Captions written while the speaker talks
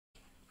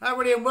Hi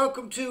everybody and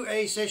welcome to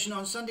a session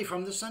on Sunday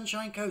from the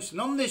Sunshine Coast.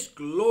 And on this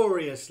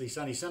gloriously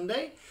sunny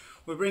Sunday,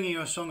 we're bringing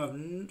you a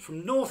song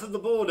from north of the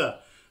border.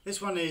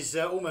 This one is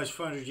almost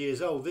 400 years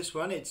old. This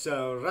one, it's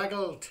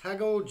Raggle,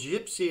 Taggle,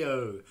 Gypsy.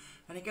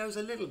 And it goes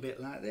a little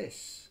bit like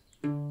this.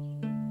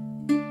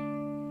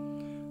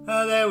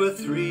 There were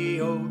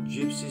three old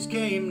gypsies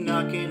came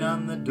knocking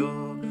on the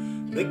door.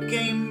 They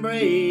came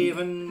brave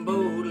and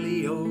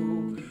boldly,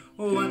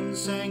 one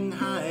sang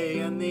high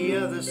and the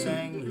other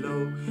sang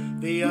low.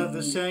 The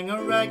other sang a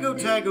raggle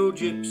taggle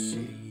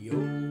gypsy,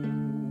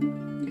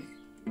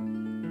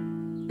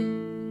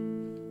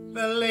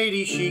 The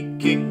lady she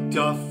kicked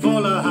off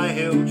all her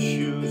high-heeled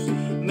shoes,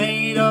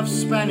 made of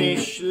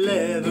Spanish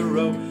leather,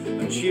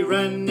 and she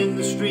ran in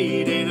the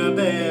street in her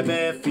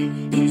bare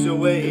feet. She's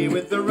away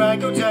with the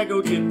raggle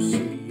taggle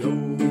gypsy,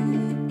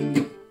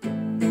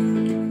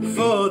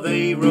 For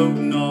they rode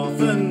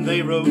north and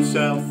they rode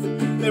south,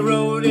 they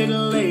rode it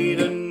late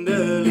and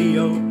early,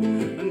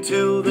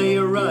 until they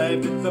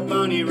arrived at the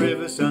bonny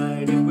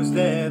riverside. It was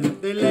there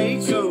that they lay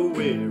so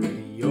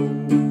weary,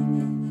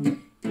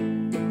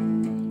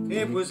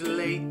 It was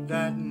late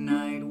that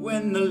night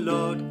when the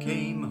Lord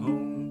came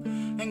home,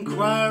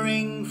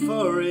 enquiring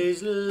for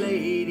his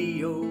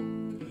lady,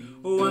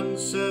 One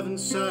servant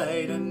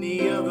sighed and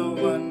the other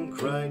one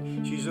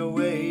cried, she's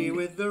away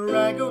with the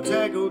raggle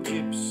taggle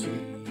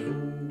gypsy,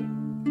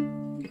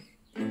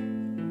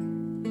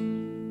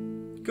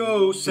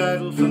 Go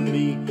saddle for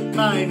me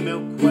my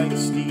milk-white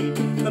steed,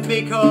 the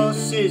big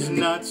horse is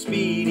not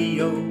speedy,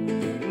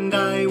 and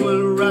I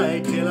will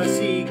ride till I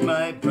seek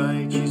my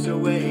bride. She's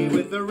away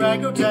with the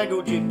raggle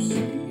taggle gypsy,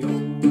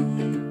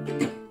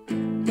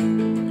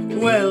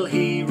 Well,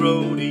 he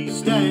rode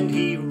east and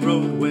he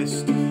rode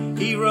west,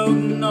 he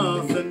rode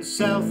north and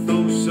south,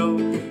 so,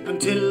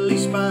 until he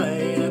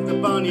spied at the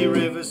bonny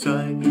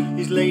riverside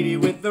his lady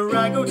with the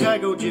raggle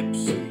taggle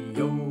gypsy,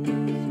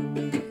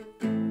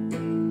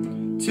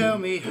 Tell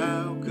me,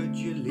 how could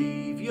you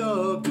leave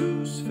your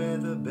goose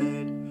feather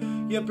bed,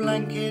 your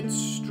blankets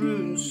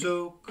strewn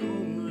so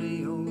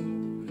comely,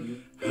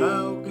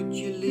 How could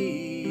you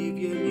leave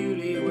your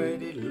newly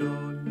wedded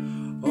lord,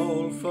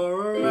 all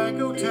for a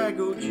raggle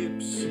taggle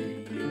gypsy,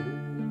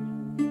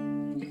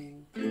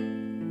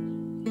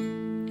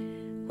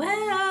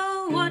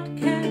 Well, what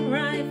can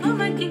I for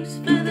my goose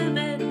feather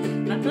bed,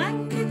 my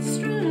blankets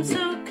strewn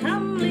so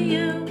comely,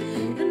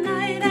 The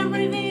night I'm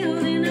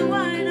revealed in a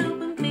wide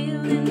open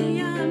field, in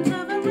the arms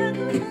of a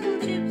raggle taggle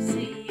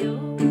gypsy,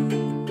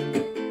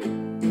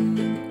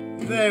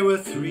 There were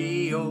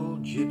three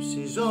old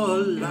gypsies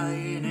all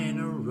lying in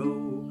a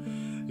row,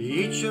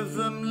 each of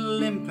them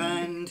limp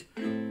and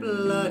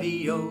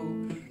bloody,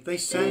 They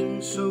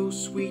sang so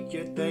sweet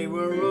yet they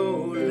were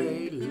all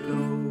laid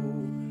low,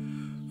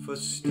 for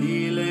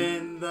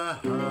stealing the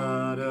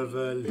heart of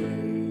a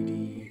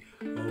lady,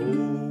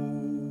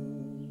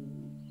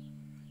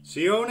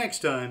 See you all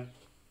next time.